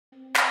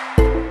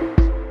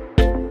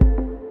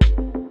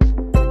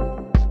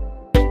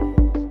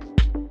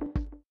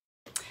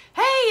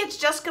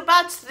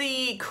That's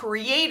the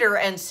creator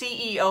and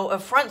CEO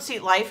of Front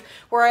Seat Life,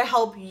 where I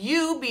help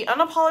you be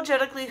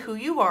unapologetically who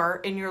you are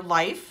in your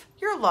life,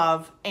 your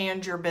love,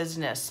 and your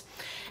business.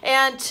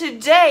 And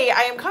today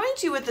I am coming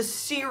to you with a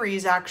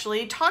series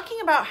actually talking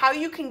about how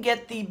you can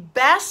get the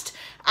best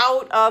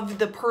out of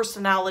the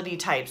personality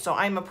type. So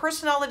I'm a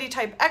personality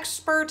type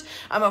expert.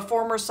 I'm a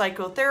former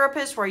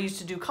psychotherapist where I used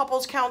to do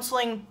couples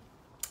counseling.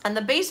 And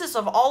the basis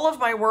of all of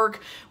my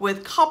work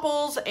with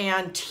couples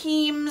and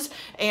teams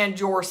and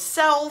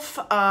yourself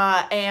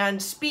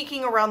and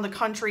speaking around the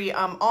country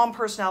on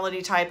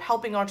personality type,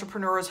 helping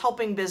entrepreneurs,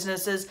 helping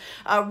businesses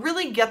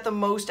really get the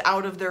most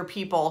out of their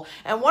people.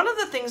 And one of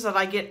the things that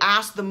I get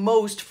asked the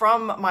most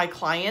from my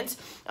clients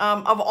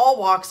of all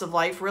walks of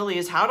life really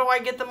is, how do I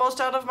get the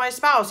most out of my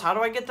spouse? How do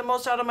I get the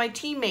most out of my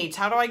teammates?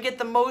 How do I get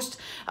the most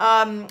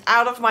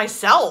out of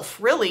myself,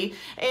 really?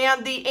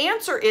 And the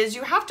answer is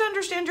you have to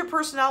understand your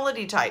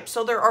personality type.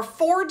 So there are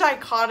 4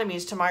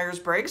 dichotomies to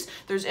Myers-Briggs.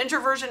 There's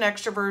introversion,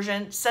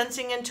 extroversion,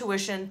 sensing,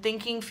 intuition,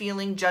 thinking,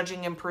 feeling,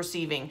 judging, and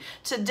perceiving.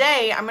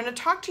 Today, I'm going to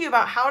talk to you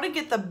about how to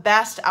get the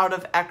best out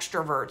of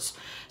extroverts.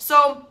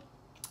 So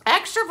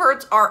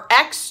extroverts are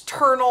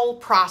external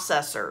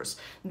processors.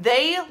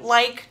 They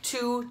like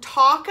to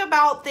talk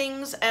about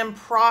things and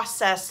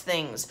process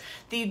things.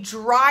 The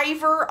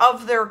driver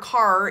of their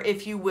car,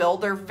 if you will,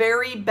 their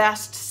very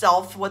best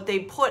self, what they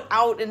put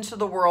out into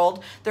the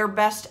world, their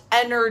best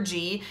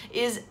energy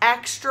is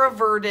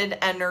extroverted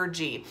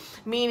energy,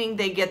 meaning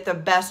they get the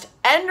best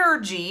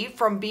energy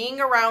from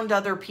being around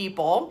other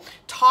people,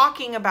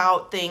 talking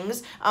about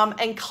things,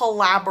 and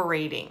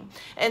collaborating.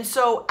 And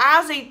so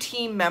as a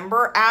team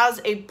member,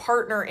 as a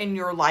partner in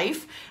your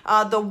life,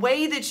 the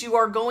way that you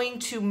are going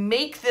to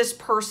make this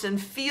person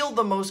feel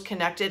the most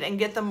connected and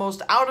get the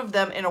most out of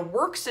them in a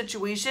work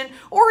situation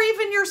or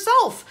even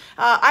yourself.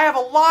 I have a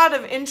lot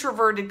of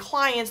introverted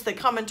clients that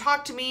come and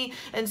talk to me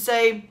and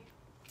say,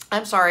 they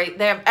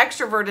have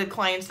extroverted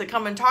clients that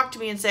come and talk to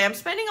me and say, I'm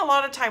spending a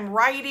lot of time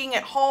writing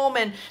at home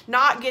and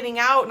not getting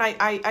out, and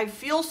I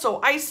feel so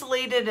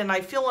isolated and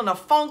I feel in a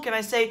funk. And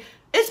I say,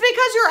 it's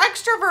because you're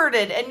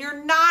extroverted and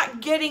you're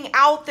not getting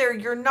out there.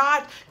 You're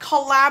not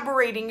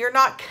collaborating. You're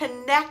not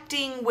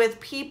connecting with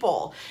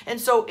people. And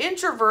so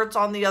introverts,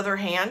 on the other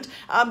hand,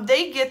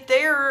 they get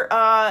their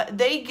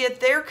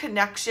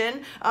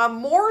connection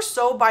more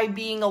so by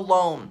being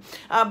alone.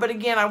 But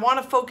again, I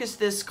want to focus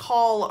this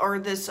call or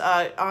this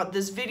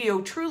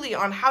video truly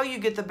on how you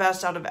get the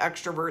best out of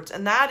extroverts,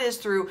 and that is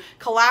through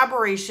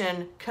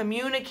collaboration,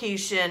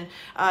 communication,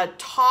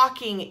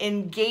 talking,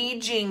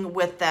 engaging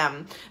with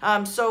them.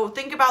 So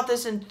think about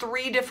this in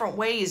 3 different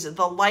ways: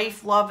 the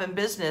life, love, and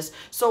business.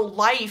 So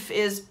life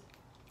is,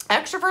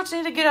 extroverts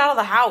need to get out of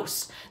the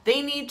house.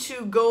 They need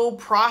to go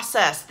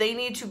process. They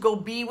need to go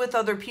be with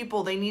other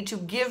people. They need to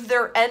give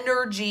their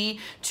energy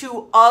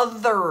to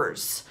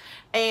others.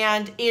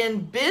 And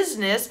in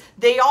business,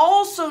 they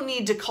also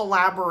need to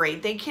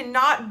collaborate. They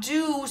cannot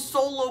do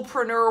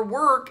solopreneur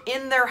work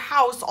in their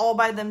house all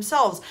by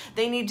themselves.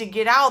 They need to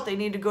get out. They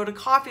need to go to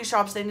coffee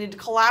shops. They need to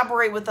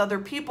collaborate with other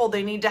people.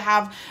 They need to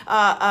have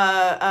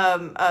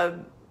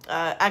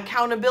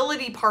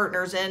accountability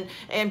partners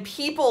and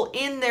people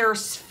in their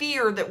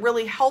sphere that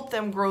really help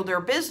them grow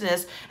their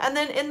business. And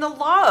then in the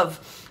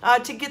love,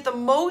 to get the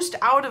most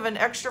out of an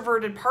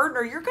extroverted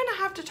partner, you're going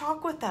to have to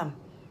talk with them.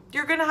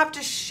 You're going to have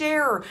to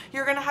share.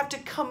 You're going to have to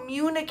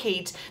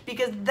communicate,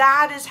 because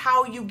that is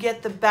how you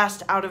get the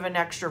best out of an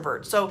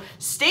extrovert. So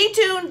stay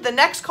tuned. The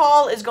next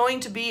call is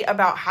going to be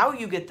about how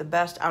you get the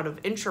best out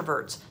of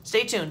introverts.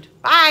 Stay tuned.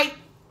 Bye.